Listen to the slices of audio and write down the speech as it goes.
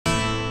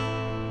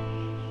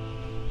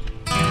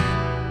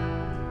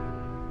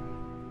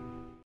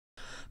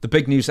the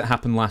big news that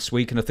happened last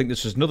week, and I think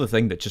this was another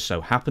thing that just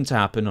so happened to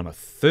happen on a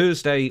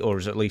Thursday, or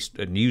is at least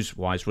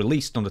news-wise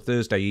released on a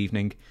Thursday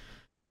evening.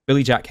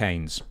 Billy Jack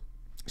Haynes.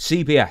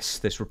 CBS,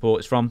 this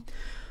report is from.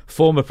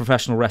 Former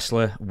professional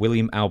wrestler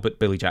William Albert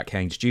Billy Jack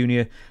Haynes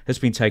Jr. has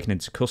been taken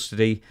into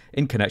custody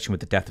in connection with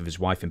the death of his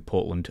wife in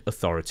Portland,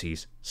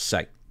 authorities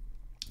say.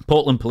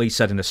 Portland police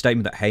said in a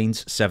statement that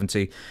Haynes,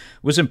 70,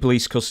 was in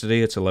police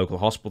custody at a local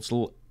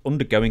hospital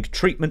undergoing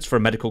treatment for a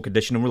medical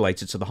condition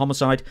unrelated to the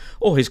homicide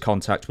or his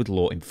contact with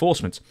law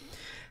enforcement.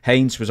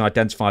 Haynes was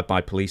identified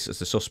by police as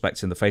the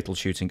suspect in the fatal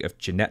shooting of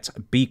Jeanette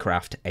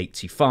Beecraft,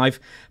 85.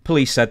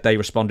 Police said they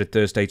responded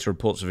Thursday to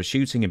reports of a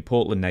shooting in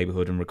Portland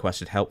neighborhood and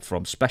requested help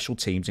from special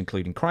teams,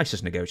 including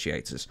crisis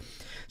negotiators.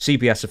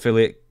 CBS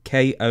affiliate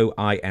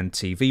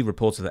KOIN-TV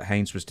reported that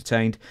Haynes was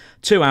detained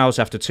 2 hours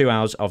after 2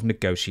 hours of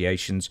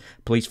negotiations.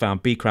 Police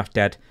found Beecraft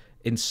dead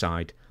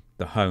inside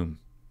the home.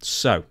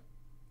 So,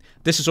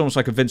 this is almost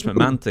like a Vince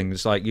McMahon thing.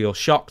 It's like you're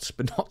shocked,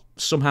 but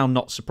somehow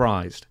not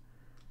surprised.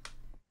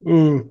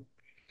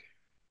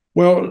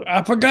 Well,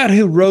 I forgot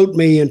who wrote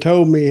me and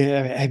told me,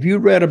 have you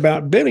read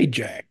about Billy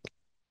Jack?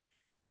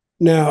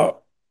 Now,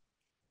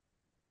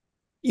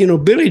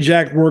 Billy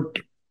Jack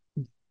worked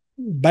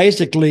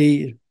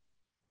basically,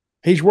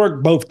 he's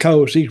worked both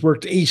coasts. He's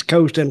worked the East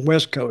Coast and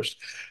West Coast.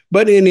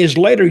 But in his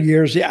later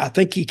years, I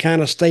think he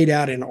kind of stayed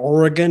out in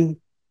Oregon.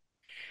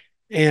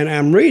 And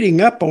I'm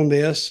reading up on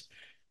this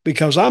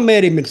because I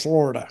met him in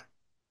Florida.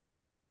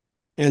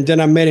 And then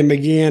I met him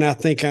again,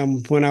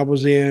 when I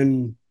was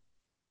in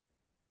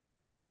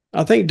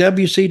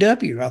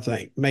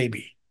WCW,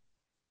 maybe.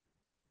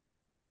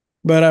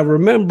 But I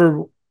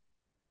remember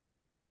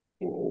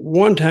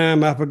one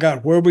time, I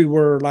forgot where we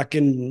were, like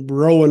in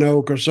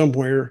Roanoke or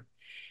somewhere,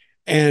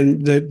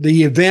 and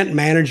the event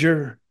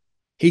manager,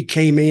 he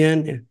came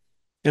in,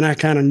 and I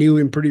kind of knew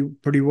him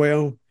pretty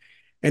well.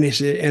 And he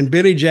said, and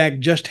Billy Jack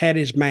just had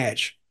his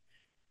match.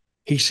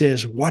 He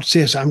says, "Watch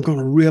this, I'm going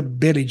to rib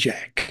Billy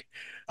Jack.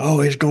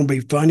 Oh, it's going to be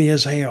funny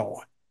as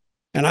hell."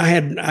 And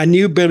I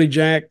knew Billy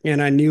Jack,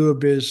 and I knew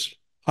of his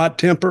hot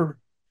temper,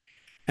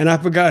 and I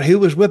forgot who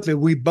was with me.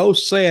 We both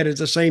said at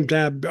the same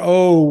time,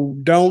 "Oh,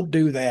 don't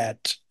do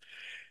that,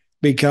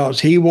 because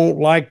he won't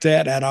like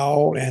that at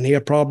all, and he'll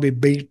probably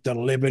beat the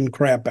living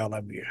crap out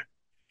of you."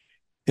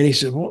 And he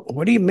said,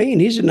 "What do you mean?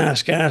 He's a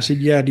nice guy." I said,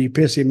 "Yeah, do you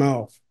piss him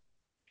off?"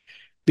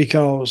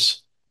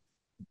 Because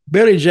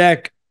Billy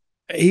Jack,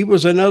 he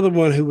was another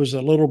one who was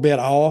a little bit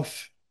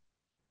off.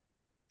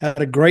 Had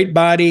a great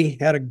body,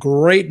 had a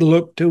great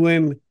look to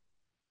him,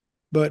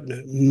 but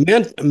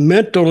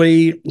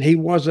mentally, he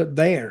wasn't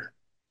there.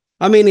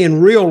 I mean, in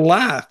real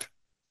life,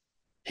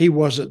 he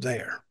wasn't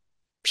there.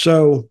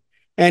 So,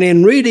 and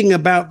in reading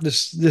about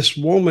this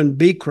woman,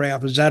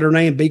 Beecraft, is that her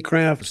name,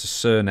 Beecraft? It's a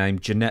surname,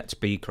 Jeanette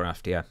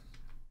Beecraft, yeah.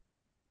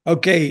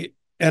 Okay,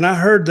 and I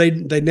heard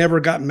they never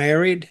got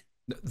married.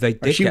 They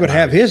did. She would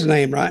have his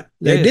name, right?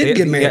 They did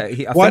get married.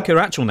 Yeah, I think her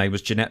actual name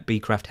was Jeanette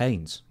Beecraft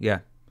Haynes.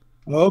 Yeah.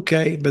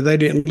 Okay, but they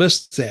didn't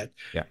list that.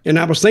 Yeah. And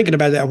I was thinking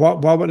about that. Why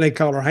wouldn't they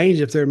call her Haynes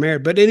if they're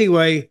married? But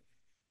anyway,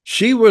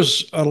 she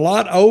was a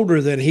lot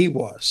older than he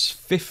was.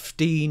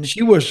 15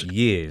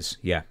 years.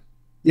 Yeah.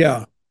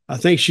 Yeah. I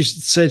think she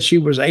said she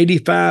was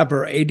 85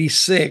 or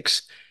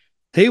 86.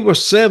 He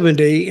was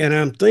 70. And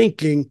I'm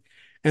thinking,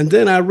 and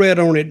then I read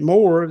on it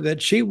more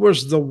that she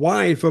was the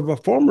wife of a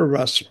former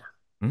wrestler.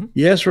 Mm-hmm.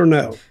 Yes or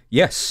no?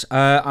 Yes.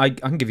 I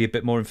can give you a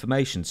bit more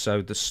information.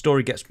 So the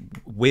story gets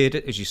weird,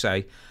 as you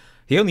say.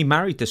 He only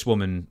married this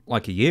woman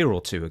like a year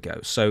or two ago.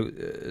 So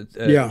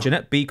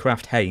Jeanette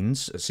Beecraft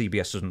Haynes,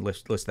 CBS doesn't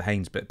list the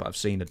Haynes bit, but I've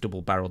seen a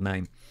double-barreled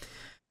name.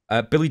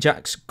 Billy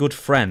Jack's good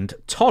friend,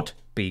 Todd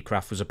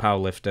Beecraft, was a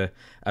powerlifter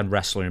and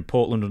wrestler in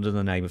Portland under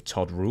the name of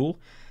Todd Rule.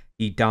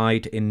 He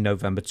died in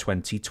November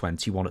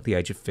 2021 at the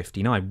age of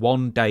 59,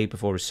 one day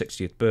before his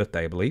 60th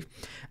birthday, I believe.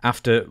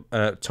 After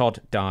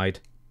Todd died,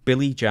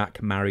 Billy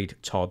Jack married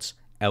Todd's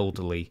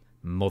elderly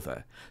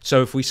mother.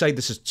 So if we say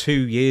this is 2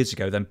 years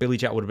ago, then Billy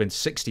Jack would have been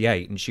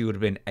 68 and she would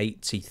have been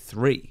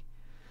 83.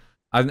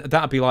 And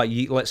that'd be like,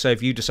 let's say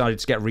if you decided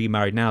to get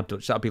remarried now,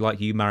 Dutch, that'd be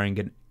like you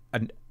marrying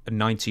a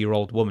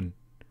 90-year-old woman.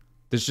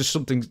 There's just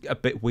something a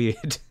bit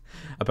weird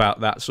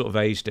about that sort of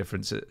age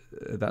difference at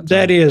that time.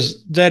 That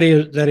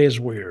is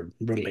weird,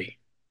 really.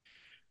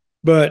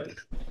 But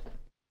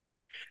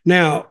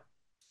now,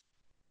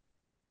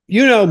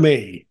 you know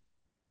me.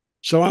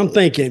 So I'm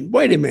thinking,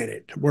 wait a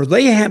minute, were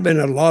they having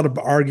a lot of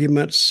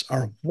arguments,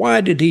 or why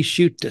did he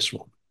shoot this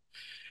one?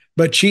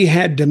 But she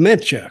had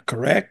dementia,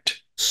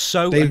 correct?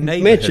 So they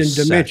mentioned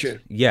dementia.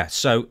 Yeah,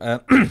 so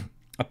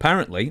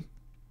apparently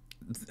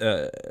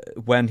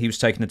when he was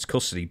taken into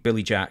custody,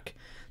 Billy Jack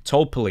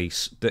told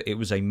police that it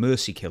was a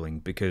mercy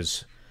killing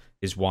because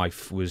his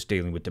wife was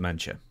dealing with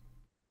dementia.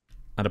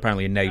 And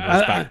apparently a neighbor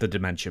backed the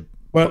dementia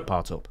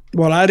part up.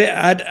 Well, I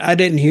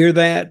didn't hear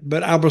that,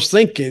 but I was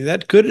thinking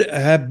that could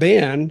have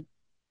been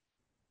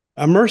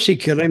a mercy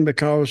killing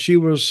because she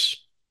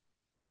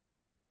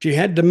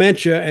had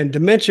dementia, and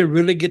dementia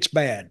really gets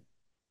bad.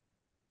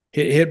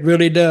 It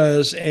really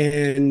does,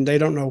 and they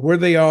don't know where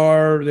they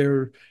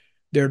are.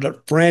 they're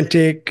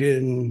frantic,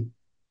 and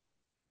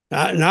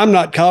I'm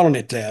not calling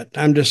it that.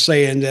 I'm just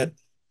saying that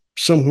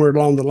somewhere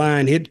along the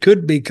line it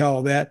could be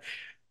called that.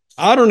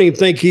 I don't even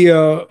think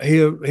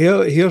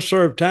he'll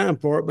serve time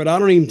for it, but I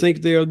don't even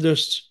think they'll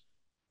just.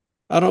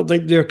 I don't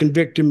think they'll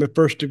convict him of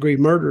first degree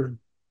murder.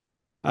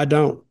 I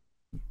don't,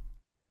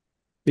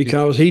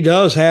 because he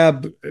does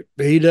have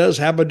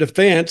a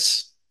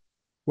defense,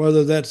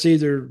 whether that's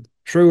either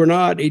true or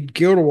not. He'd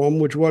killed a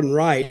woman, which wasn't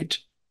right.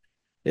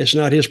 It's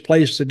not his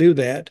place to do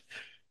that.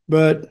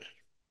 But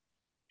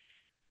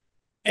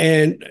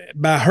and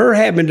by her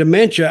having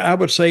dementia, I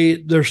would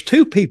say there's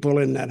two people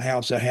in that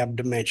house that have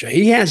dementia.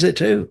 He has it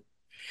too.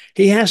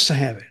 He has to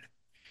have it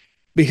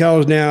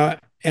because now,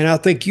 and I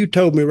think you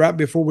told me right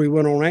before we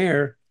went on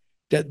air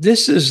that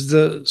this is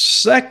the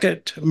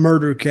second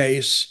murder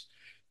case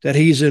that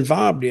he's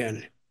involved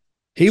in.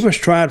 He was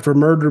tried for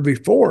murder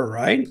before,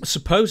 right?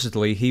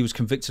 Supposedly, he was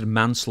convicted of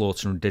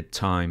manslaughter and did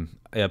time.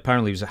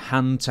 Apparently, it was a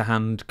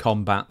hand-to-hand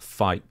combat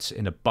fight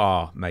in a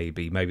bar,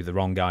 maybe. Maybe the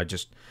wrong guy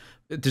just...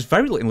 There's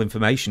very little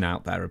information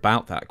out there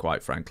about that,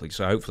 quite frankly,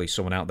 so hopefully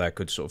someone out there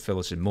could sort of fill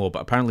us in more.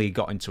 But apparently he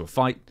got into a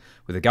fight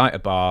with a guy at a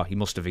bar. He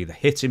must have either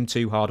hit him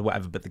too hard or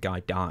whatever, but the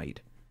guy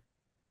died.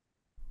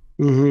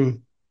 Mm-hmm.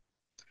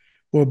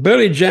 Well,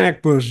 Billy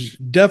Jack was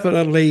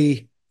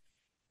definitely...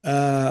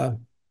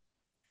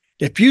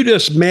 if you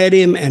just met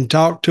him and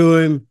talked to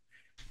him,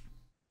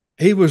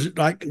 he was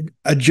like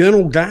a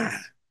gentle guy,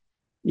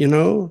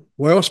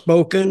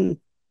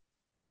 well-spoken.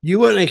 You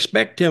wouldn't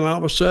expect him all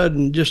of a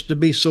sudden just to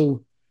be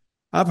so...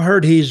 I've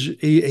heard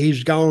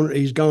he's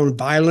gone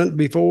violent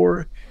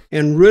before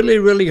and really,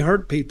 really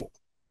hurt people.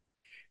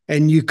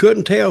 And you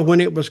couldn't tell when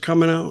it was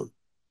coming on.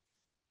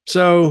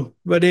 So,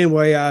 but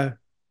anyway, I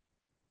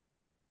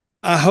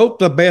hope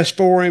the best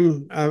for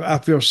him. I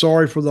feel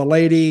sorry for the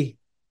lady.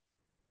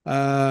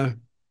 Okay,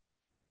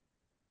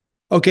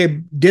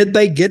 did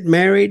they get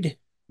married?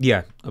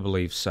 Yeah, I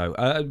believe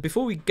so.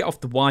 Before we get off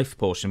the wife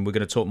portion, we're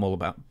going to talk more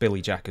about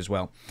Billy Jack as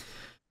well.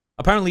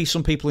 Apparently,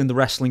 some people in the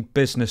wrestling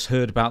business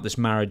heard about this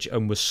marriage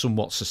and was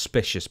somewhat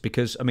suspicious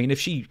because, I mean, if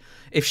she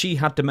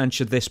had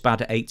dementia this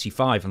bad at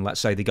 85 and let's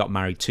say they got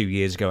married 2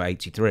 years ago at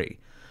 83,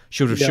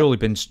 she would have surely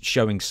been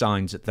showing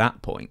signs at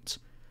that point.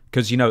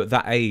 Because, at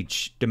that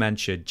age,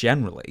 dementia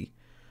generally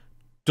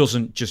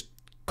doesn't just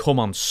come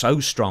on so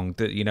strong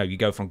that, you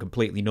go from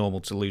completely normal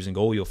to losing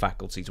all your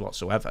faculties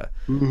whatsoever.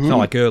 Mm-hmm. It's not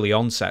like early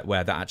onset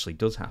where that actually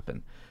does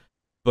happen.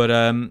 But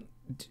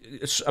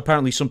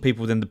apparently some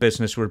people within the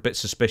business were a bit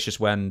suspicious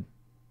when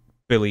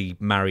Billy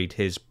married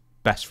his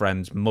best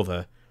friend's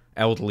mother,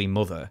 elderly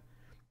mother,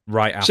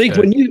 right after. See,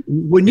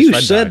 when you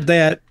said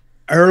that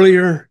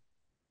earlier,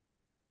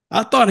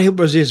 I thought it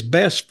was his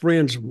best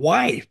friend's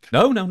wife.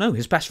 No,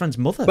 his best friend's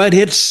mother. But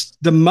it's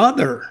the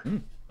mother.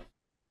 Mm.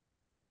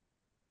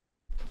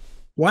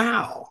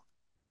 Wow.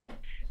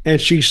 And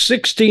she's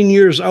 16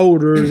 years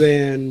older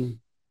than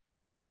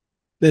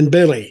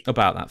Billy.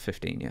 About that,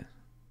 15, yeah.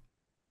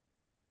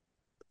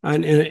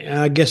 And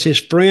I guess his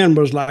friend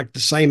was like the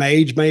same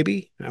age,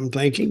 maybe, I'm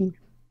thinking.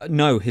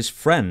 No, his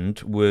friend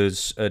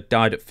was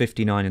died at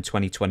 59 in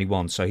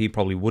 2021, so he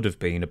probably would have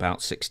been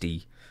about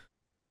 62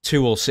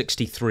 or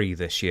 63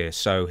 this year,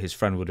 so his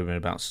friend would have been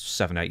about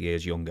 7-8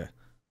 years younger.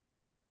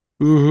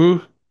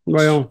 Mm-hmm.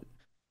 Well,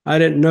 I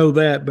didn't know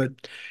that, but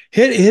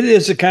it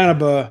is a kind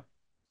of a...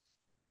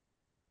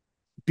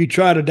 If you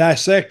try to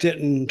dissect it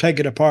and take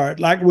it apart,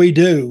 like we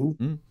do...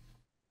 Mm.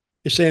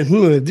 You're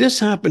saying, this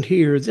happened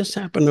here, this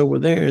happened over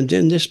there, and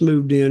then this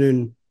moved in,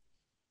 and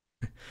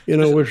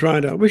we're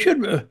trying to.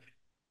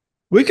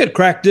 We could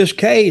crack this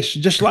case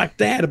just like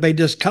that if they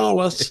just call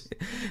us.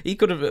 He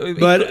could have,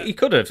 but he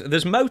could have.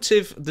 There's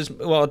motive.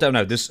 I don't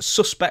know. There's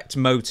suspect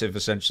motive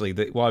essentially.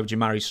 That why would you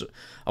marry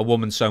a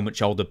woman so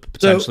much older,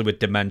 potentially with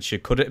dementia?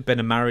 Could it have been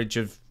a marriage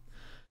of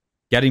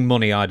getting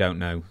money? I don't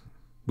know.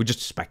 We're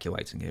just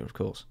speculating here, of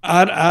course.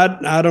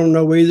 I don't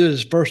know either.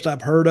 It's the first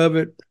I've heard of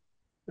it.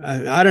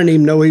 I didn't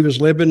even know he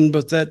was living,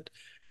 but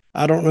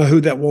I don't know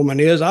who that woman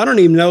is. I don't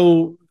even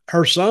know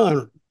her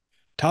son,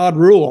 Todd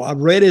Rule. I've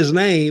read his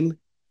name,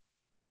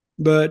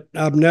 but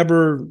I've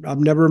never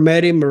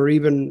met him or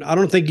even, I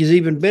don't think he's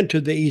even been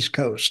to the East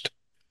Coast.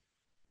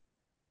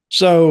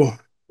 So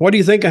what do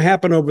you think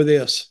happened over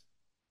this?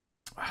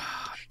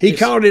 He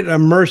called it a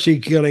mercy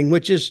killing,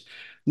 which is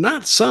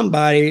not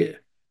somebody.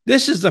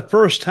 This is the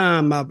first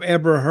time I've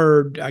ever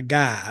heard a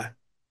guy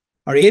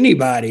or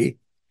anybody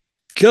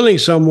killing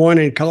someone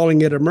and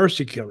calling it a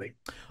mercy killing.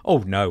 Oh,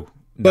 no.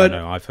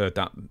 No, I've heard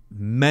that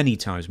many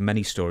times,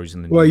 many stories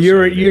in the news. Well,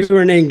 you're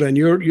in England.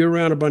 You're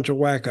around a bunch of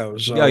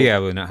wackos. So. Yeah,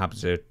 well, that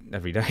happens here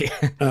every day.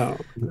 Oh,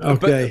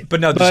 okay. But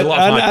no, there's a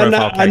lot of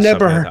high-profile cases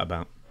I've heard that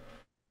about.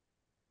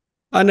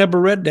 I never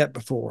read that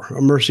before,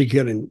 a mercy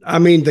killing. I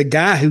mean, the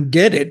guy who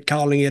did it,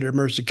 calling it a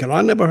mercy killing,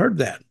 I never heard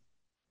that.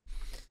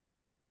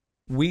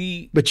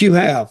 But you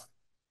have.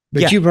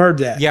 But you've heard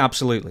that. Yeah,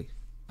 absolutely.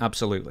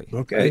 Absolutely.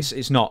 Okay.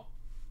 It's not...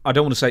 I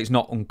don't want to say it's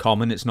not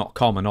uncommon. It's not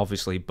common,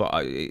 obviously, but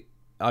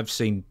I've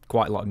seen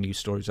quite a lot of news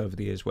stories over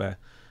the years where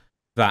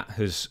that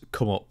has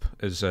come up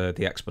as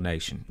the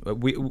explanation.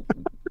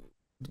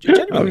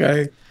 Genuinely.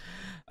 Okay.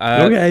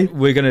 Okay.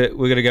 We're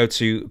gonna go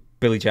to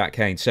Billy Jack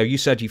Haynes. So you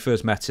said you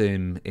first met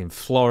him in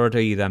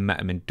Florida. You then met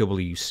him in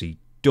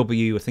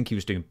WCW. I think he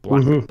was doing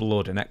Black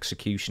Blood and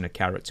Executioner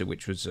character,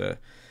 which was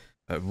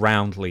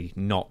roundly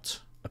not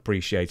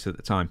appreciated at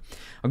the time.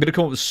 I'm going to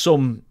come up with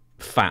some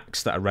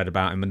facts that I read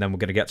about him, and then we're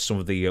going to get to some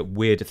of the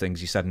weirder things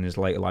he said in his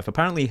later life.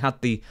 Apparently, he had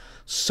the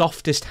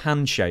softest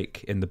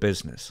handshake in the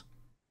business.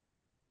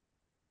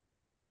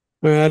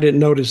 Well, I didn't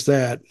notice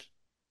that.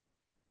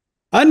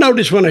 I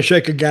notice when I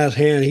shake a guy's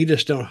hand, he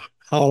just don't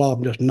haul off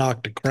and just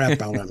knock the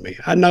crap out of me.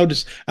 I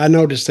noticed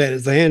that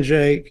it's the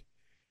handshake.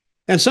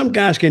 And some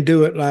guys can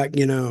do it like,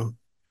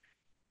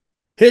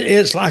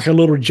 it's like a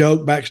little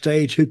joke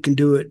backstage who can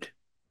do it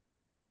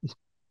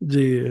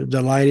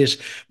the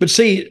lightest. But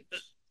see,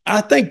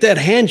 I think that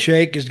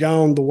handshake has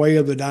gone the way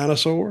of the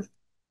dinosaur.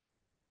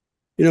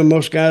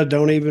 Most guys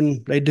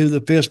they do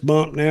the fist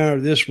bump now or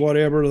this,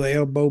 whatever, the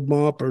elbow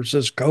bump, or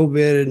since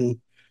COVID.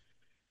 And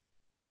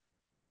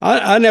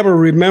I never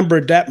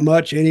remembered that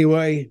much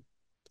anyway.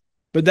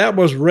 But that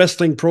was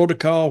wrestling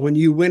protocol when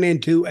you went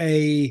into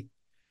a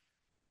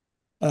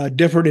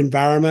different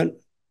environment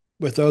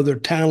with other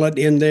talent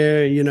in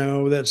there.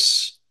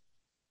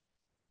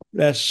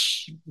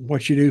 That's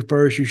what you do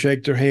first. You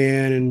shake their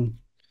hand and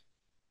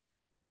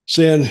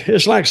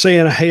it's like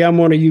saying, "Hey, I'm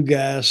one of you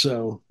guys,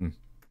 so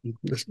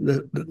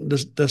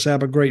let's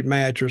have a great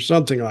match," or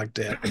something like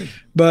that.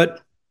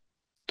 But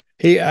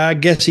I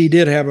guess he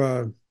did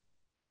have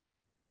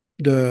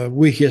the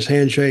weakest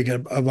handshake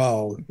of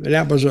all, and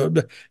that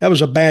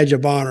was a badge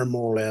of honor,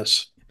 more or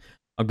less.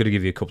 I'm going to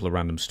give you a couple of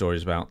random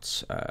stories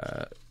about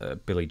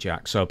Billy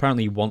Jack. So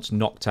apparently he once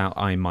knocked out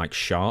Iron Mike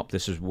Sharp.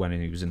 This is when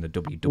he was in the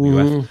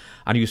WWF.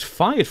 And he was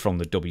fired from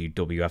the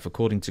WWF,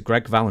 according to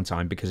Greg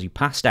Valentine, because he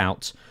passed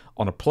out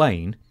on a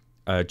plane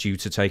due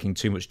to taking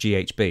too much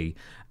GHB.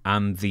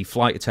 And the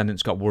flight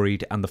attendants got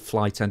worried, and the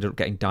flight ended up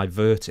getting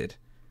diverted.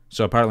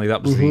 So apparently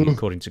that was,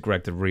 according to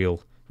Greg, the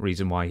real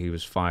reason why he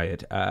was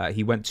fired.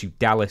 He went to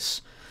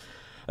Dallas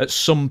at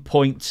some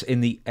point in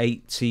the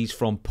 80s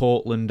from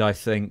Portland, I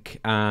think,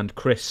 and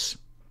Chris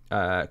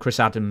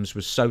Adams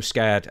was so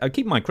scared.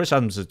 Keep in mind, Chris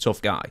Adams is a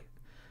tough guy,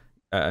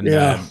 and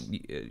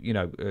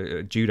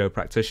a judo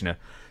practitioner.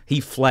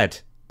 He fled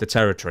the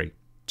territory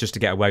just to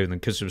get away with them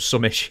because there was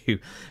some issue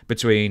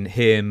between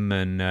him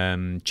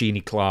and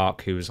Jeannie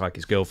Clark, who was like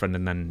his girlfriend,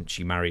 and then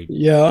she married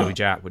Billy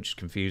Jack, which is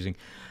confusing.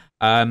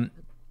 Wait a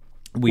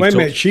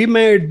minute, she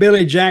married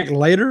Billy Jack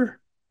later?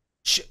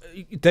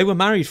 They were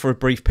married for a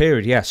brief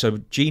period, yeah. So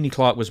Jeannie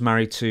Clark was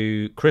married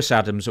to Chris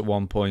Adams at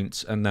one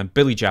point, and then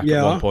Billy Jack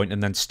at one point,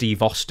 and then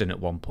Steve Austin at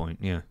one point,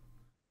 yeah.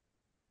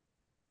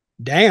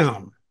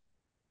 Damn.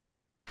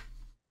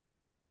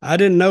 I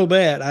didn't know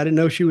that. I didn't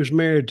know she was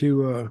married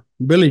to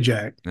Billy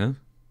Jack. Yeah.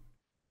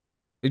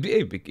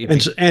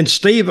 And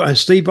Steve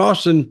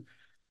Austin,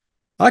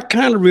 I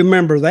kind of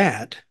remember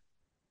that.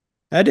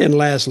 That didn't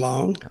last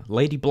long.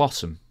 Lady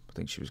Blossom, I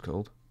think she was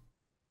called,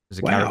 as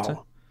a character.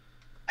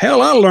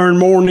 Hell, I learn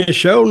more in this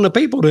show than the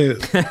people do.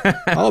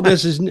 all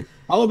this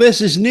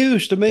is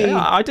news to me.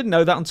 Yeah, I didn't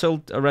know that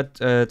until I read.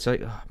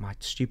 My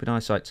stupid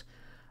eyesight.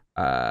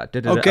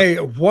 Okay,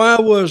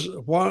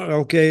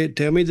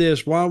 tell me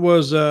this. Why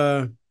was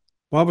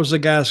the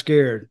guy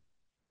scared?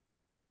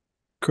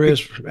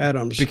 Chris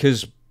Adams.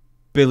 Because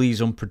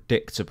Billy's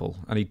unpredictable,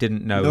 and he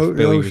didn't know if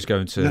Billy was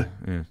going to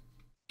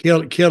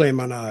kill him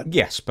or not.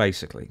 Yes,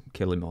 basically,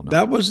 kill him or not.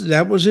 That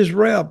was his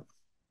rep.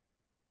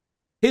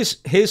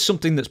 Here's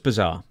something that's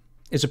bizarre.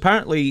 Is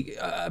apparently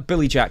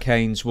Billy Jack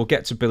Haynes, we'll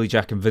get to Billy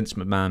Jack and Vince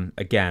McMahon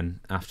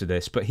again after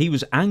this, but he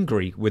was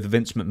angry with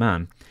Vince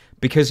McMahon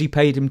because he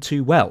paid him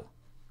too well.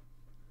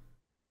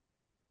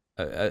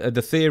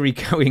 The theory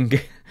going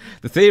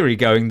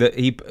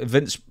that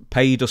Vince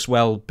paid us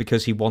well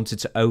because he wanted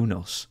to own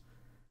us,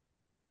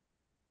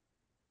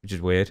 which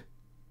is weird.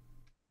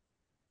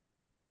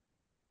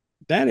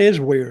 That is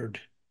weird.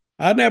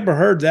 I never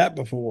heard that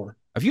before.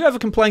 Have you ever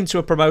complained to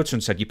a promoter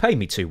and said, "You pay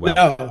me too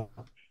well"?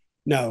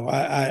 No,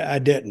 I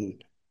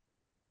didn't.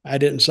 I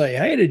didn't say,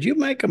 "Hey, did you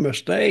make a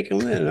mistake?"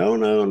 And then,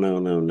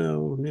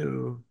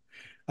 no.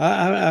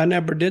 I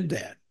never did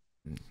that.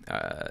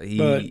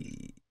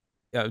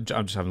 I'm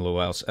just having a little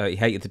else. He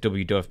hated the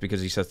WWF because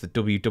he says the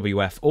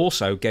WWF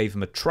also gave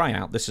him a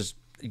tryout. This is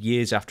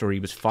years after he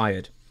was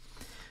fired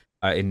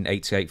in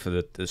 '88 for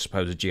the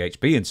supposed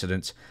GHB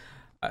incident.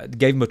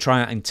 Gave him a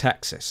tryout in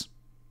Texas.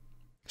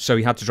 So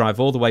he had to drive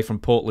all the way from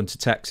Portland to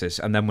Texas,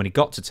 and then when he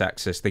got to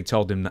Texas, they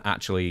told him that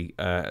actually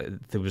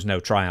there was no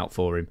tryout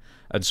for him,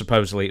 and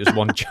supposedly it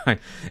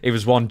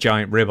was one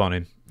giant rib on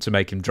him to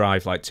make him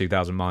drive like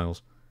 2,000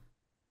 miles.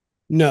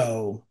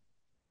 No,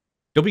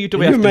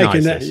 WWF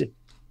denies this.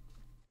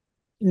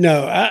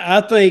 No, I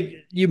think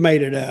you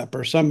made it up,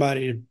 or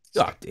somebody.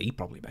 Oh, he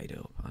probably made it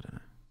up. I don't know.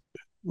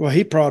 Well,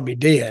 he probably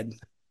did,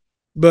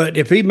 but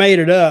if he made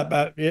it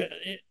up,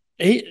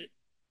 he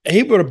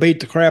would have beat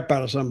the crap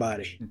out of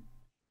somebody.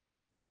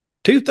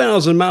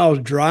 2,000 miles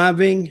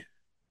driving.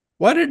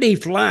 Why did he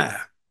fly?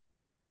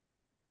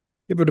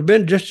 it would have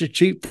been just as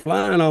cheap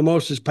flying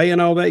almost as paying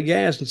all that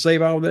gas and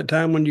save all that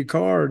time on your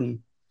car. And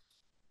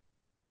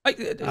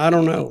I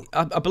don't know.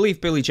 I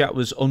believe Billy Jack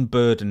was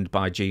unburdened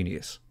by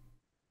genius.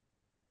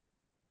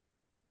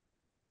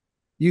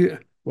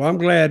 Well, I'm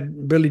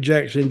glad Billy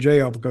Jack's in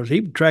jail because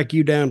he would track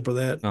you down for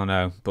that. I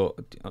know, but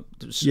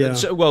yeah.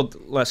 So, well,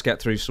 let's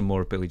get through some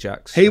more of Billy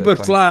Jack's. He would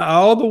fly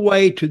all the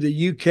way to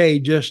the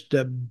UK just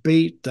to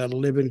beat the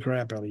living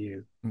crap out of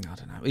you. I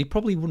don't know. He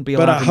probably wouldn't be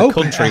allowed in the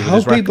country with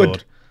his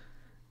record.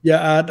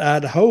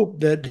 I'd hope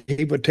that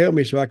he would tell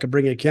me so I could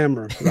bring a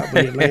camera right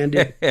when he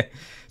landed.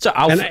 So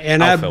I'll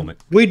film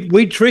it.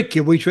 We trick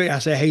you. I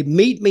say, hey,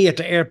 meet me at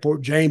the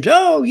airport, James.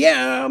 Oh,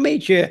 yeah, I'll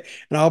meet you.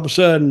 And all of a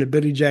sudden,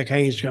 Billy Jack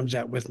Haynes comes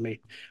out with me.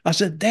 I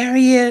said, there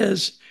he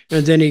is.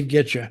 And then he'd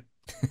get you.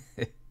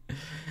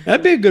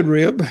 That'd be a good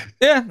rib.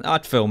 Yeah,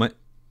 I'd film it.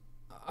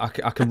 I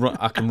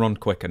can run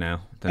quicker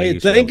now. Hey,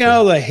 think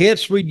all the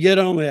hits we'd get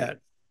on that.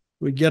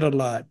 We'd get a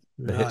lot.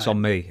 The hits on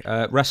me.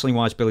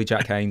 Wrestling-wise, Billy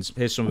Jack Haynes.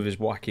 Here's some of his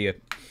wackier,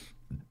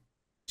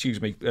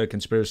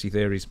 conspiracy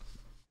theories.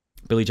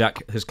 Billy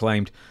Jack has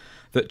claimed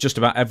that just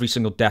about every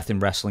single death in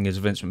wrestling is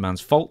Vince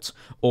McMahon's fault,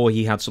 or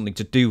he had something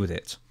to do with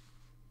it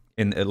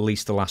in at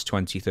least the last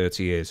 20,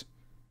 30 years.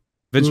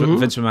 Vince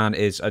McMahon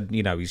is,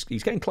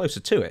 he's getting closer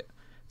to it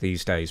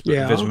these days, but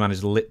Vince McMahon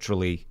is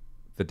literally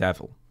the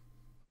devil.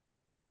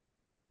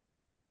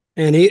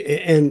 And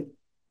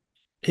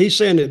he's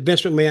saying that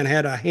Vince McMahon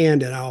had a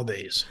hand in all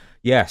these.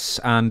 Yes,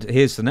 and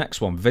here's the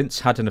next one. Vince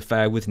had an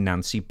affair with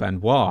Nancy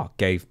Benoit,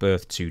 gave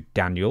birth to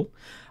Daniel,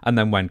 and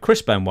then when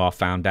Chris Benoit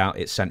found out,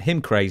 it sent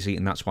him crazy,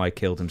 and that's why he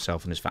killed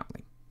himself and his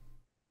family.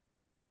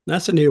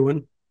 That's a new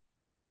one.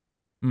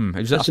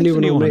 That's a new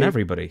one on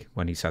everybody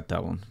when he said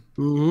that one.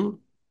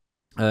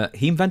 Mm-hmm.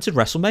 He invented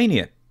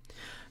WrestleMania.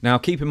 Now,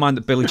 keep in mind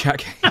that Billy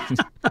Jack Haynes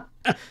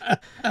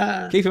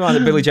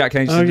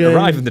didn't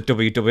arrive in the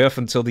WWF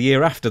until the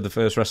year after the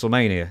first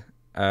WrestleMania.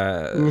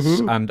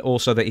 And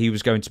also that he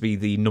was going to be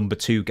the number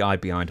 2 guy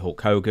behind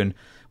Hulk Hogan,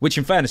 which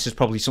in fairness is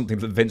probably something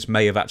that Vince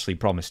may have actually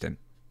promised him.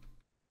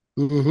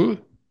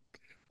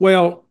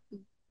 Well,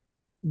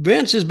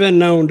 Vince has been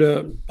known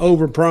to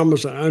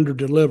overpromise and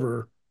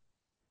underdeliver.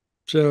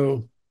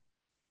 So,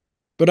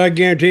 but I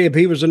guarantee if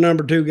he was the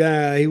number 2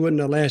 guy, he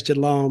wouldn't have lasted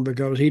long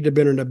because he'd have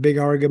been in a big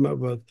argument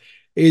with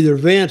either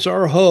Vince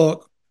or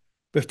Hulk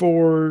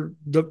before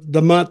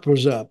the month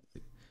was up.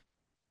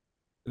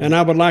 And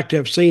I would like to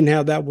have seen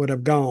how that would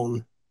have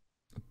gone.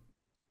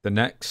 The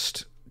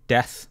next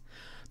death,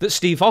 that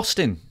Steve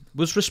Austin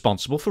was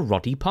responsible for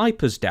Roddy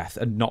Piper's death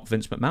and not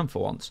Vince McMahon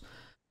for once,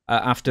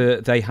 after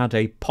they had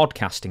a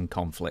podcasting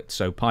conflict.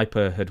 So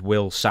Piper had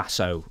Will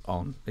Sasso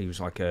on. He was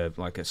like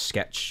a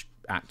sketch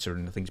actor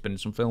and I think he's been in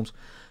some films.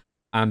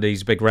 And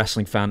he's a big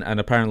wrestling fan. And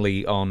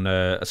apparently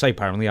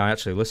I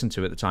actually listened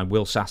to it at the time,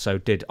 Will Sasso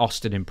did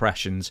Austin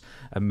impressions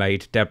and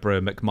made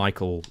Deborah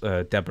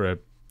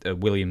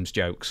Williams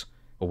jokes,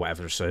 or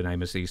whatever her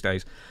surname is these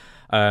days,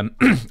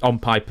 on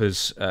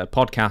Piper's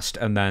podcast,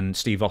 and then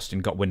Steve Austin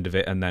got wind of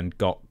it and then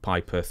got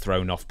Piper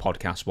thrown off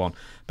Podcast One.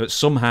 But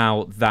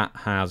somehow that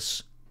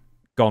has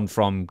gone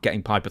from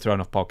getting Piper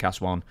thrown off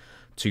Podcast One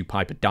to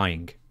Piper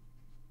dying.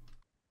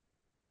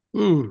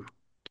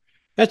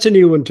 That's a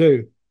new one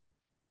too.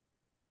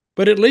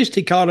 But at least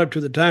he caught up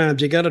to the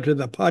times. He got up to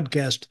the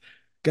podcast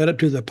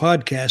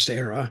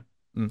era.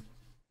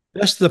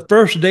 That's the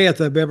first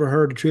death I've ever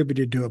heard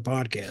attributed to a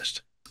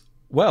podcast.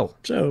 Well,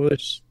 so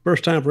it's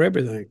first time for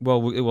everything.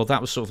 Well, that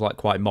was sort of like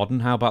quite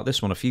modern. How about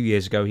this one? A few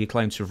years ago, he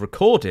claimed to have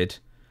recorded,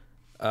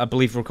 I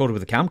believe recorded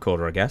with a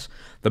camcorder, I guess,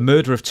 the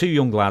murder of 2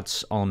 young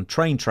lads on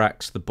train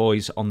tracks, the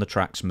Boys on the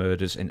Tracks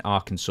murders in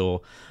Arkansas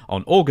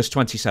on August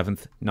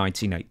 27th,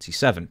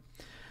 1987.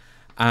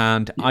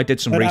 And I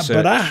did some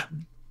research.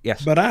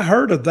 But I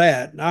heard of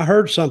that. I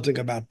heard something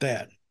about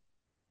that.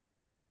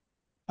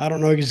 I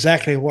don't know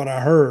exactly what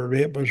I heard.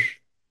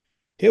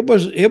 It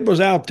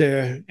was out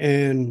there,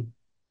 and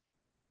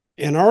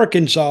in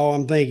Arkansas,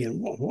 I'm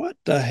thinking, well, what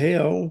the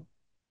hell?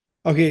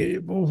 Okay,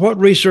 what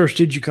research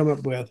did you come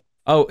up with?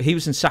 Oh, he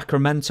was in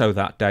Sacramento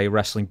that day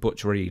wrestling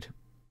Butch Reed.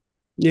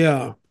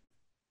 Yeah.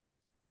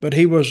 But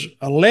he was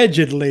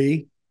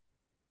allegedly,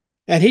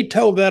 and he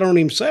told that on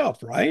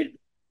himself, right?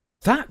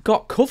 That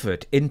got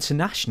covered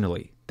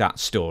internationally, that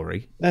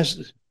story.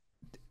 That's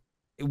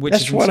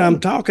what I'm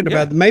talking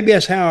about. Maybe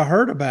that's how I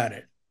heard about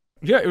it.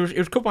 Yeah, it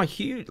was covered by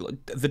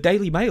the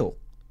Daily Mail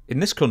in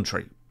this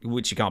country,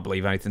 which you can't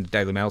believe anything the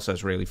Daily Mail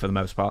says, really, for the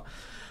most part.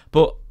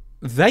 But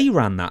they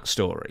ran that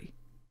story.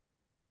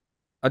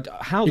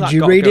 Did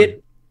you read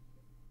it?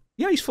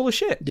 Yeah, he's full of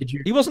shit. Did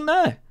you? He wasn't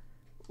there.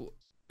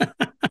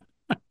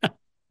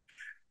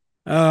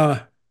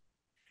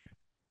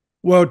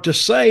 Well, to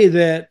say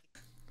that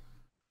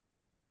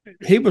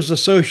he was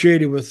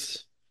associated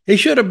with, he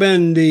should have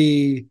been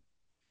the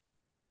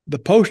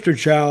poster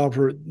child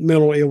for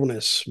mental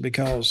illness,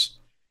 because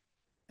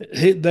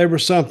there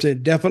was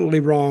something definitely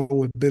wrong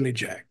with Billy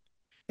Jack.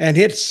 And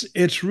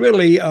it's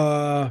really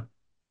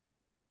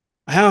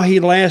how he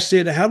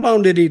lasted. How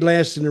long did he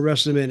last in the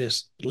wrestling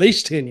business? At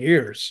least 10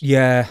 years.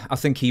 Yeah, I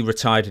think he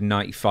retired in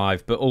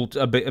 '95, but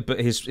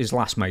his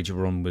last major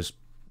run was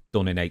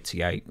done in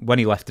 '88. When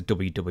he left the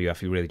WWF,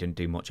 he really didn't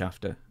do much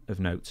after of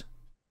note.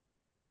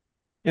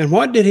 And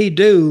what did he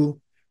do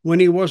when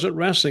he wasn't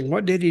wrestling?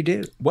 What did he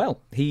do?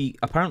 Well, he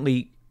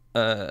apparently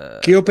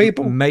Kill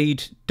people?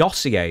 made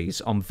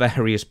dossiers on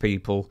various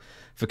people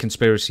for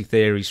conspiracy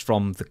theories,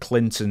 from the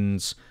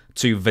Clintons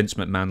to Vince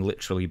McMahon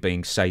literally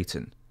being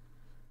Satan.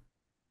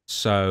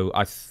 So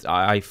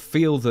I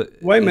feel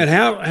that. Wait a minute.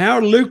 How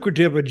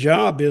lucrative a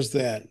job is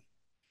that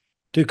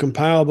to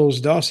compile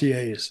those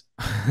dossiers?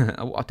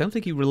 I don't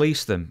think he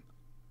released them.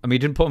 I mean, he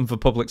didn't put them for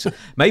public.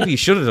 Maybe he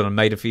should have done and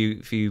made a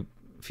few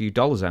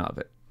dollars out of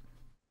it.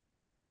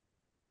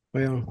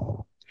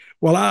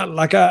 Well,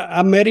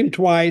 I met him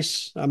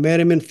twice. I met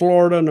him in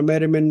Florida, and I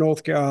met him in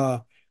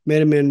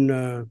met him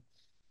in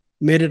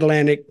Mid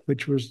Atlantic,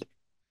 which was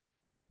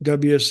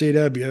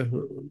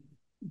WCW,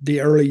 the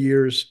early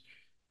years.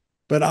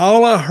 But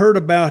all I heard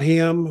about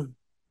him,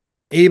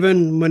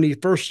 even when he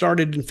first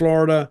started in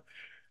Florida,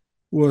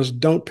 was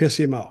don't piss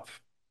him off,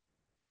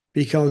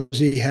 because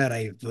he had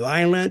a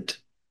violent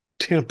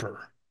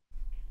temper.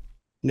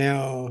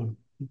 Now,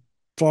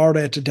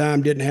 Florida at the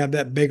time didn't have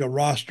that big a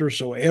roster,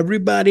 so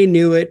everybody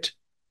knew it.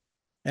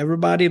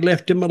 Everybody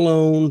left him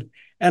alone.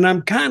 And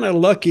I'm kind of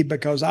lucky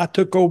because I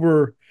took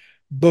over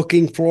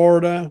booking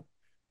Florida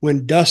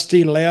when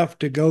Dusty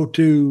left to go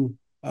to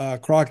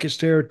Crockett's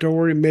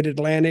territory,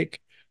 Mid-Atlantic,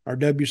 or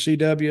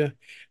WCW.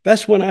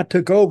 That's when I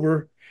took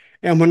over.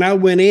 And when I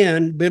went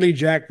in, Billy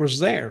Jack was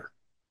there.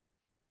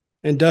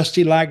 And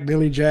Dusty liked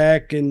Billy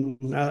Jack,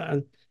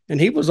 and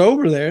he was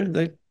over there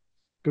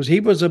because he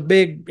was a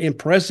big,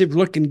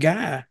 impressive-looking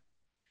guy.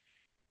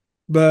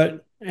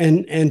 But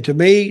and to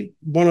me,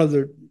 one of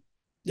the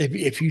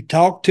if you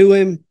talk to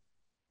him,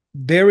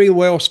 very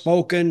well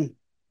spoken.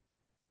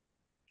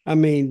 I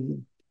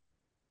mean,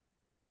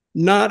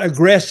 not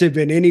aggressive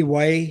in any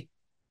way.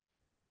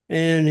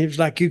 And he was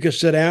like, you could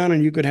sit down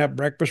and you could have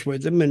breakfast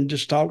with him and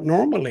just talk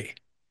normally.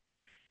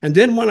 And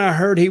then when I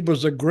heard he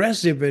was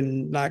aggressive,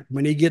 and like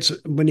when he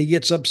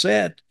gets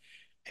upset,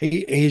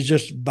 he's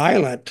just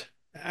violent.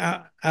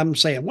 I'm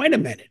saying, wait a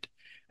minute,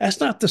 that's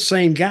not the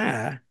same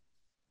guy.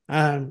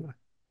 I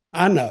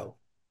know.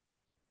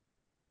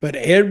 But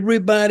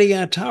everybody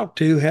I talked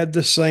to had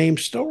the same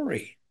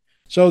story.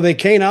 So they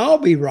can't all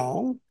be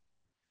wrong.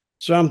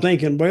 So I'm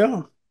thinking,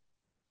 well,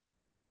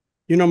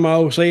 you know my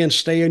old saying,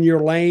 stay in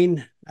your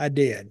lane? I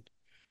did.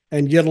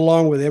 And get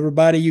along with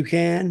everybody you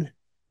can,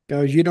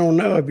 because you don't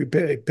know if you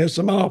piss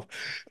them off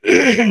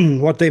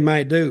what they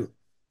might do.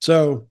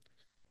 So,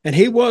 and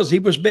he was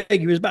big.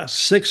 He was about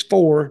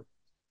 6'4"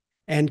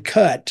 and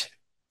cut.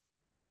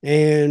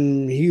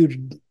 And he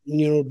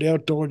would,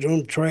 dealt towards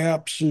on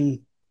traps, and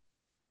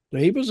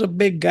he was a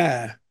big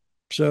guy.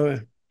 So,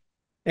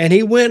 and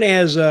he went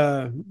as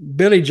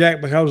Billy Jack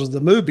because of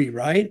the movie,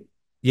 right?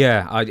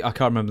 Yeah, I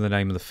can't remember the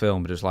name of the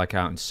film, but it was like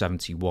out in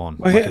 '71.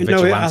 Well, like a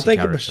vigilante I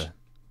think character.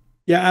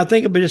 I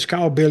think it was just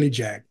called Billy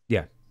Jack.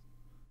 Yeah.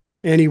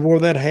 And he wore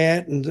that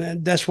hat,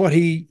 and that's what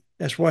he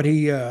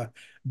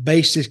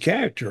based his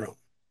character on.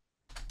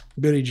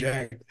 Billy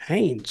Jack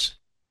Haynes.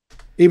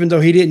 Even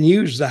though he didn't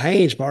use the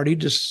Haynes part, he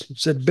just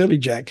said Billy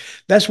Jack.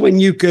 That's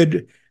when you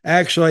could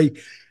actually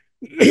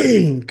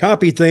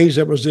copy things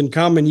that was in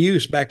common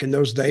use back in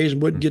those days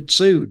and wouldn't get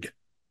sued.